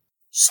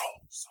Soul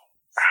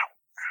out.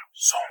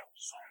 Soul.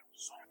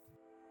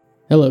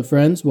 Hello,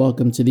 friends.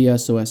 Welcome to the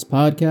SOS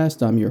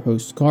Podcast. I'm your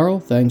host, Carl.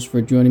 Thanks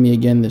for joining me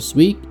again this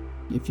week.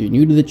 If you're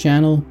new to the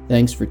channel,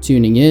 thanks for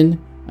tuning in.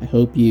 I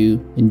hope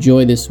you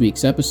enjoy this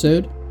week's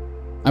episode.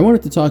 I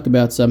wanted to talk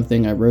about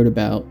something I wrote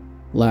about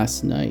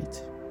last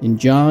night in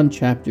John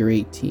chapter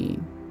 18,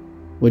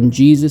 when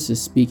Jesus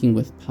is speaking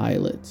with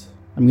Pilate.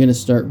 I'm going to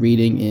start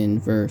reading in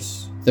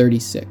verse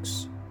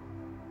 36.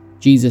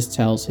 Jesus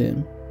tells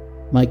him,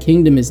 "My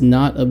kingdom is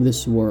not of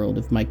this world.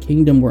 If my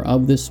kingdom were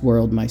of this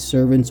world, my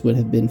servants would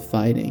have been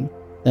fighting,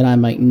 that I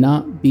might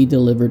not be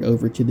delivered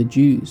over to the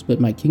Jews.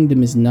 But my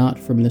kingdom is not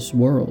from this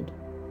world."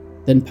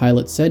 Then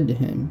Pilate said to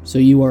him, "So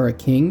you are a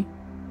king?"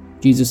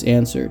 Jesus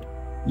answered,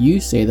 "You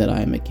say that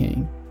I am a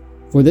king.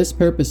 For this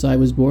purpose I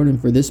was born, and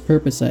for this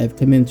purpose I have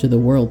come into the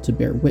world, to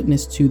bear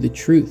witness to the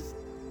truth.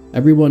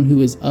 Everyone who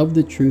is of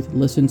the truth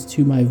listens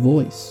to my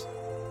voice."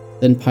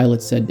 Then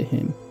Pilate said to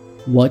him,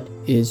 "What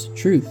is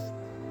truth?"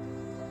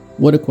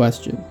 What a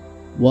question.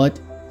 What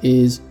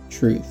is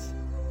truth?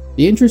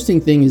 The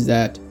interesting thing is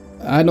that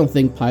I don't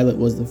think Pilate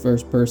was the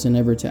first person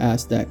ever to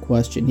ask that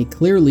question. He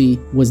clearly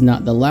was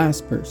not the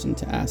last person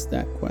to ask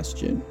that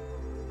question.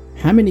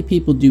 How many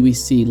people do we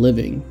see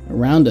living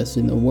around us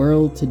in the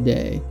world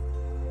today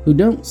who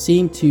don't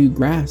seem to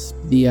grasp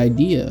the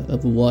idea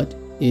of what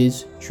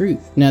is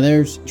truth?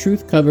 Now,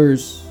 truth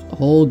covers a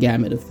whole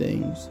gamut of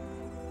things.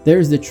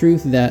 There's the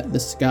truth that the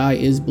sky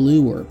is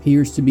blue or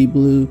appears to be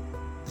blue,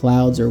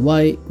 clouds are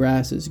white,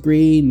 grass is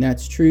green,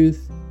 that's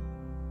truth.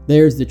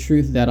 There's the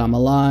truth that I'm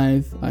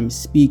alive, I'm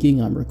speaking,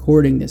 I'm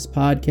recording this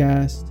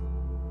podcast.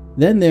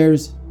 Then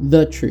there's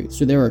the truth.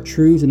 So there are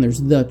truths and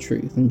there's the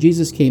truth. And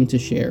Jesus came to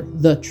share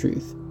the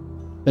truth.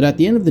 But at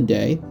the end of the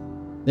day,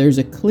 there's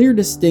a clear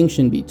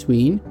distinction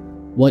between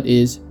what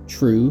is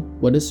true,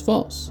 what is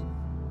false,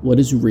 what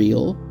is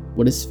real,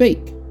 what is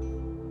fake.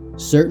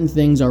 Certain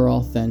things are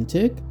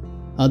authentic,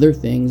 other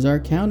things are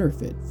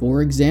counterfeit.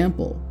 For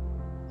example,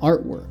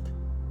 artwork.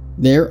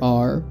 There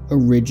are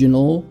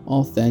original,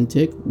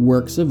 authentic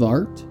works of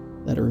art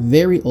that are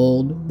very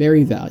old,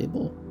 very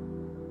valuable.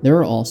 There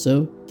are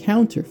also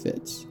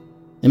counterfeits.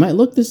 They might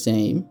look the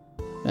same.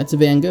 That's a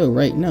Van Gogh,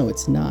 right? No,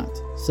 it's not.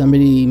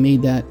 Somebody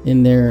made that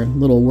in their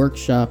little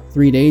workshop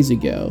 3 days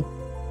ago.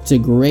 It's a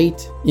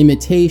great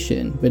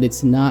imitation, but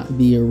it's not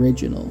the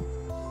original.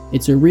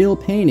 It's a real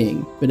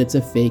painting, but it's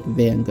a fake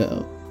Van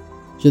Gogh.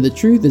 So the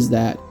truth is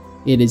that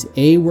it is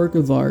a work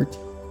of art,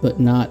 but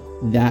not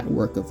that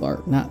work of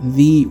art, not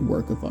the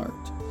work of art.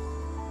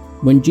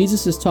 When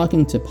Jesus is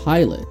talking to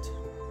Pilate,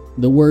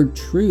 the word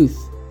truth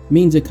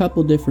means a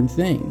couple different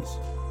things.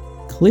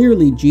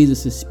 Clearly,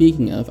 Jesus is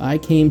speaking of, I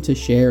came to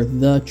share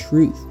the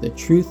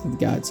truth of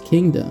God's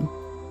kingdom.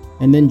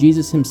 And then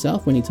Jesus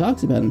himself, when he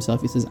talks about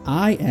himself, he says,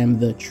 I am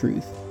the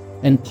truth.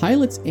 And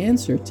Pilate's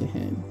answer to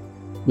him,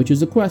 which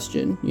is a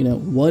question,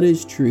 what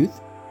is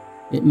truth?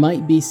 It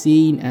might be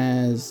seen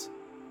as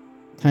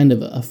kind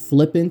of a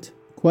flippant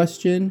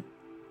question,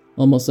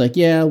 almost like,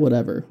 yeah,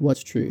 whatever,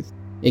 what's truth?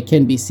 It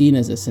can be seen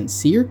as a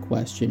sincere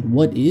question,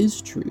 what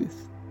is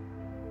truth?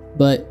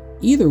 But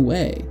either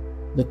way,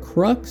 the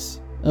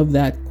crux of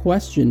that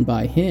question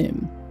by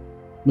him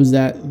was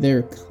that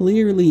there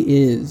clearly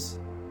is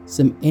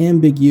some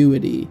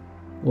ambiguity,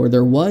 or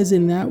there was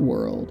in that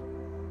world,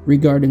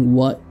 regarding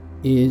what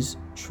is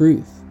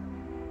truth.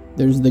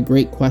 There's the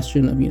great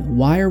question of,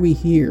 why are we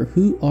here?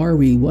 Who are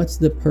we? What's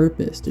the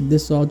purpose? Did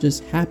this all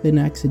just happen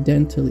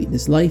accidentally?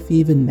 Does life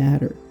even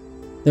matter?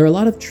 There are a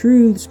lot of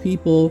truths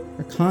people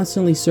are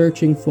constantly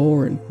searching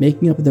for and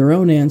making up their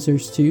own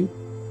answers to,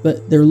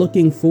 but they're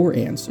looking for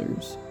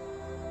answers.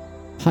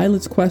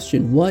 Pilate's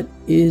question, what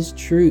is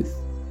truth?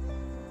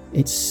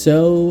 It's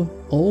so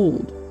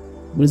old.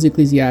 What does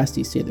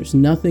Ecclesiastes say? There's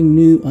nothing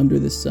new under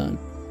the sun.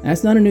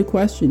 That's not a new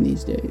question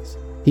these days.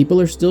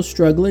 People are still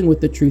struggling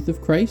with the truth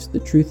of Christ, the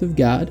truth of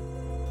God.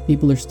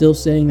 People are still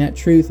saying that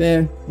truth,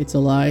 it's a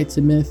lie, it's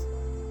a myth.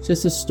 It's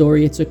just a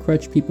story, it's a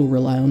crutch people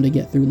rely on to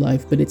get through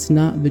life, but it's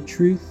not the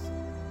truth.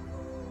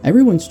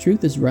 Everyone's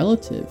truth is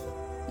relative.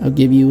 I'll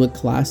give you a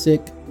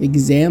classic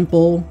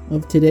example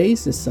of today's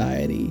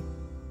society.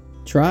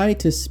 Try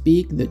to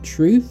speak the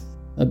truth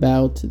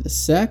about the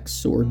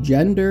sex or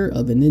gender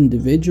of an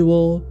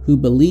individual who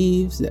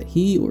believes that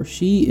he or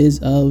she is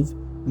of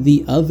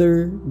the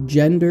other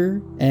gender,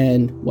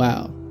 and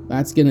wow,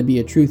 that's going to be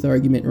a truth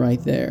argument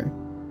right there.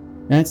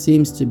 That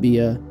seems to be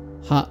a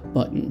hot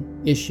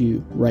button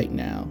issue right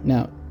now.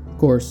 Now, of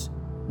course,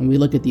 when we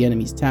look at the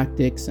enemy's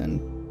tactics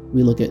and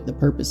we look at the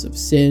purpose of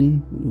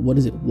sin, what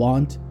does it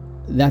want?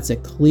 That's a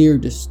clear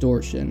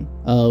distortion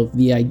of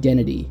the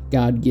identity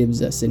God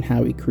gives us and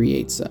how he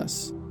creates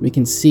us. We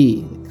can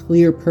see the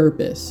clear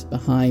purpose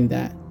behind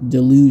that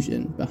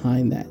delusion,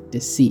 behind that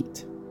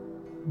deceit.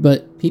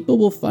 But people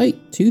will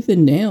fight tooth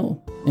and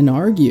nail and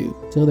argue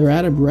till they're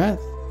out of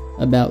breath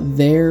about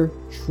their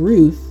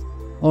truth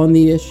on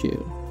the issue,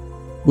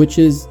 which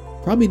is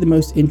probably the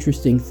most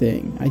interesting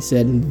thing. I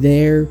said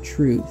their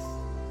truth.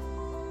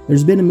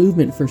 There's been a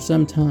movement for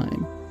some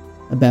time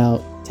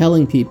about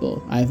telling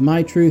people, I have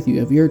my truth, you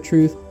have your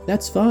truth.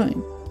 That's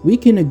fine. We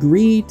can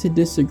agree to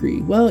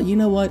disagree. Well, you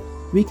know what?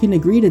 We can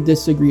agree to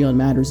disagree on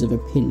matters of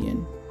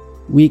opinion.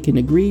 We can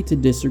agree to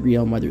disagree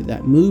on whether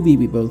that movie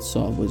we both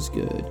saw was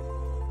good.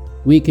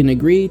 We can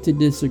agree to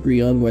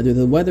disagree on whether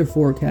the weather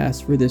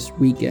forecast for this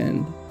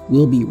weekend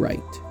will be right.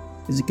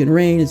 Is it going to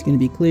rain? Is it going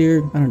to be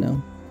clear? I don't know.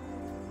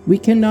 We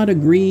cannot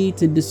agree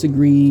to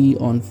disagree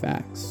on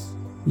facts.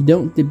 We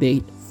don't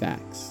debate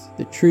facts.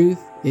 The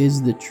truth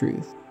is the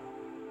truth.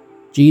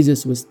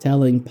 Jesus was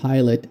telling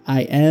Pilate,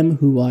 I am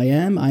who I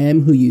am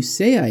who you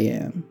say I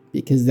am,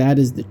 because that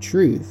is the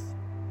truth.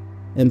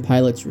 And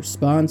Pilate's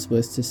response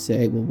was to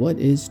say, well, what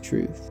is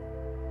truth?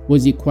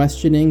 Was he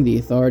questioning the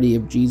authority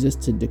of Jesus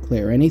to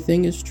declare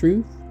anything as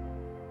truth?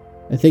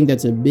 I think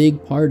that's a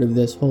big part of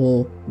this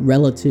whole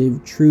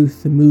relative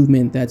truth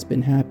movement that's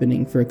been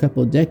happening for a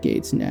couple of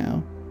decades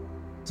now.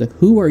 It's like,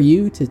 who are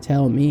you to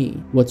tell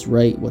me what's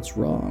right, what's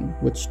wrong,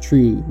 what's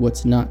true,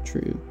 what's not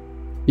true?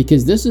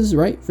 Because this is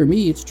right for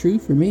me, it's true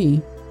for me.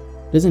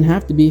 It doesn't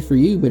have to be for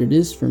you, but it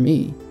is for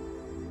me.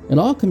 It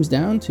all comes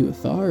down to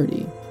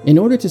authority. In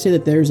order to say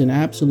that there's an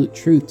absolute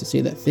truth, to say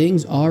that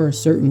things are a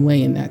certain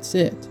way and that's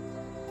it,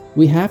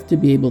 we have to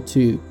be able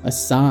to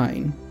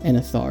assign an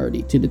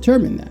authority to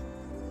determine that.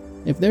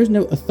 If there's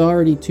no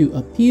authority to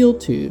appeal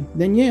to,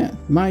 then yeah,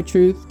 my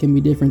truth can be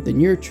different than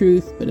your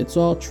truth, but it's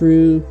all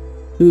true.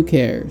 Who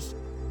cares?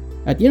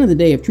 At the end of the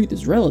day, if truth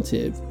is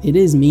relative, it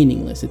is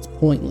meaningless, it's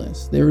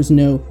pointless. There is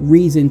no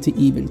reason to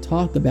even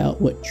talk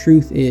about what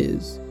truth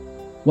is.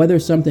 Whether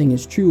something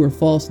is true or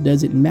false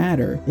doesn't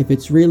matter if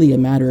it's really a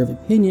matter of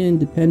opinion,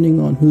 depending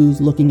on who's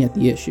looking at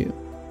the issue.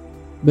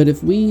 But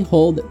if we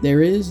hold that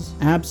there is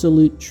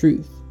absolute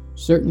truth,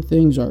 certain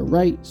things are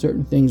right,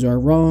 certain things are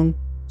wrong,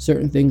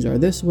 certain things are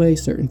this way,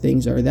 certain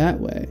things are that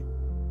way.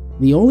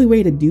 The only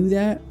way to do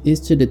that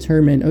is to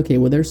determine, okay,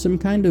 well, there's some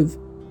kind of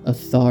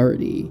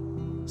authority.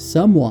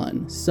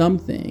 Someone,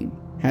 something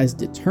has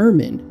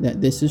determined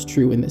that this is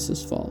true and this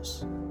is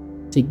false.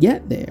 To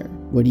get there,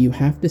 what do you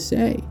have to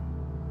say?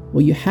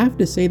 Well, you have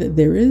to say that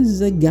there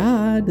is a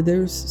God,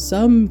 there's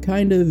some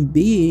kind of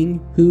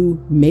being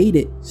who made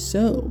it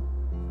so.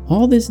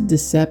 All this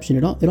deception,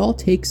 it all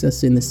takes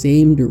us in the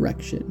same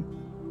direction,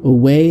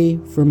 away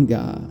from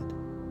God.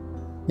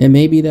 And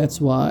maybe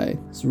that's why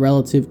this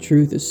relative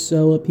truth is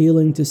so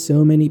appealing to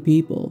so many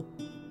people,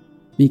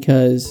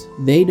 because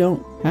they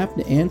don't have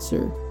to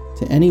answer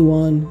to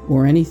anyone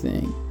or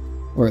anything,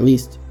 or at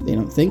least they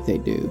don't think they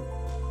do.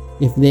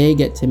 If they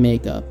get to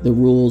make up the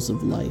rules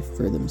of life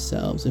for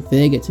themselves, if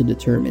they get to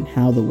determine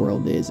how the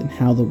world is and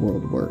how the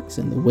world works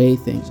and the way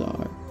things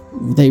are,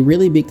 they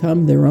really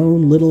become their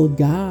own little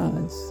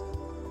gods.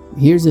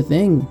 Here's the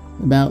thing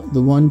about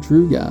the one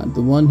true God,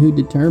 the one who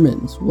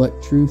determines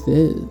what truth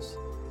is.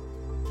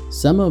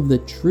 Some of the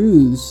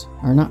truths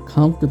are not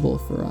comfortable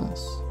for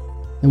us,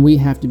 and we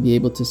have to be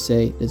able to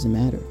say, it doesn't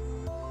matter.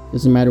 It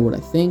doesn't matter what I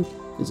think,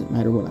 it doesn't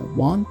matter what I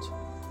want,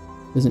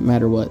 it doesn't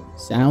matter what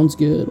sounds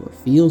good or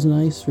feels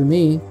nice for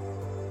me.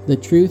 The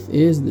truth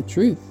is the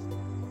truth,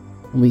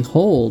 and we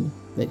hold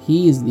that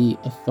He is the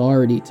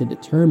authority to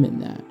determine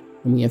that,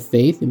 and we have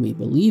faith and we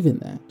believe in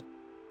that.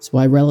 That's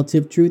why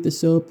relative truth is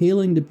so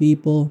appealing to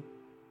people.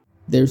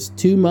 There's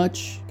too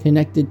much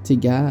connected to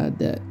God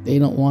that they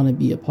don't want to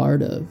be a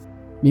part of.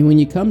 I mean, when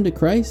you come to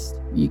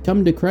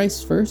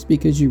Christ first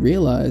because you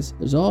realize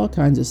there's all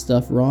kinds of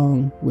stuff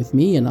wrong with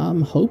me and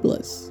I'm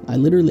hopeless. I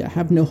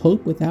have no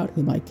hope without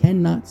Him. I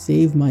cannot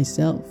save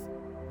myself.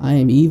 I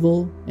am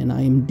evil and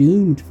I am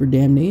doomed for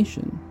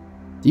damnation.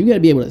 So you got to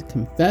be able to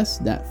confess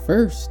that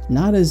first,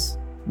 not as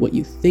what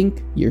you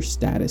think your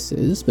status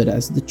is, but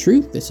as the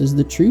truth. This is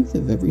the truth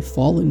of every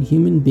fallen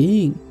human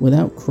being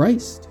without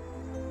Christ.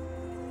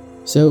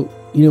 So,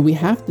 we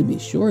have to be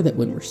sure that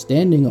when we're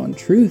standing on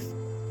truth,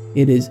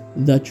 it is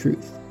the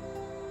truth.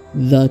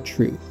 The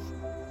truth.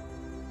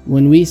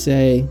 When we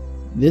say,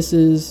 this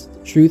is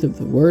the truth of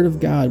the Word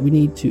of God, we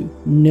need to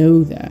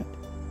know that.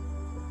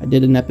 I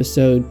did an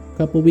episode a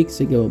couple weeks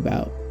ago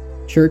about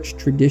church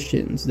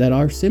traditions that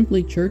are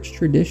simply church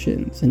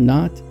traditions and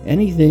not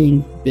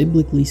anything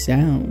biblically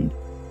sound.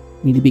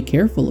 We need to be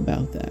careful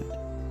about that.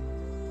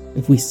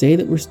 If we say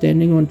that we're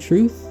standing on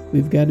truth,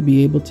 we've got to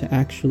be able to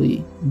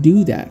actually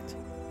do that.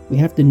 We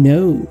have to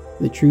know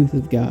the truth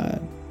of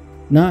God.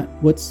 Not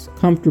what's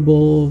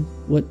comfortable,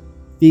 what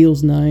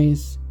feels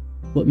nice,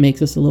 what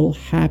makes us a little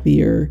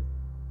happier.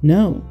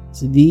 No, it's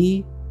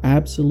the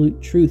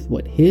absolute truth,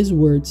 what His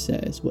Word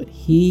says, what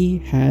He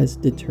has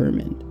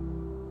determined.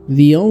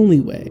 The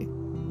only way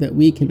that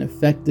we can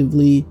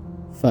effectively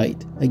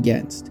fight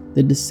against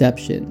the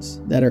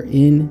deceptions that are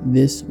in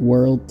this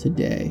world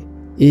today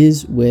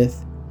is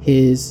with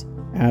His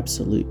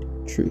absolute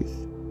truth.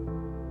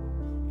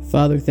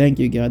 Father, thank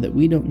you, God, that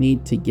we don't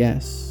need to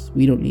guess.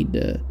 We don't need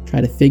to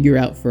try to figure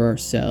out for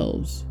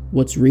ourselves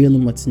what's real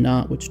and what's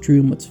not, what's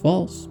true and what's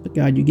false. But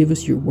God, you give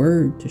us your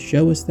word to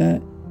show us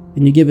that.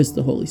 And you give us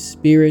the Holy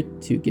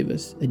Spirit to give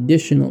us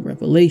additional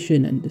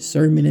revelation and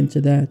discernment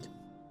into that.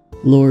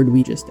 Lord,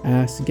 we just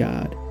ask,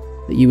 God,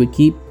 that you would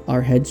keep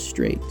our heads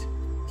straight.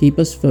 Keep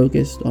us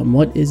focused on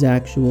what is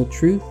actual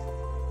truth.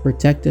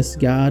 Protect us,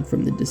 God,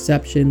 from the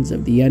deceptions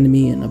of the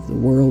enemy and of the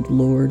world,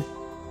 Lord,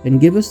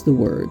 and give us the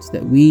words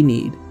that we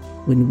need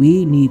when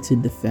we need to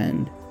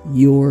defend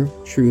your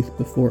truth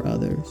before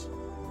others.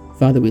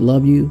 Father, we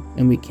love you,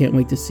 and we can't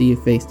wait to see you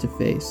face to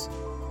face.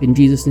 In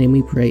Jesus' name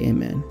we pray,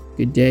 amen.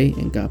 Good day,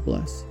 and God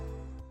bless.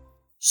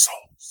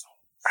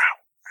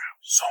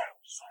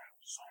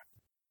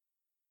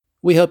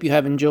 We hope you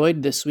have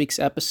enjoyed this week's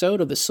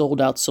episode of the Sold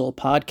Out Soul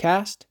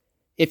podcast.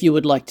 If you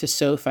would like to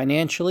sow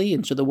financially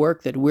into the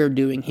work that we're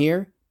doing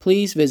here,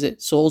 please visit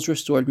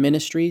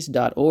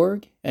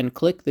soulsrestoredministries.org and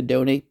click the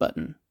donate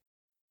button.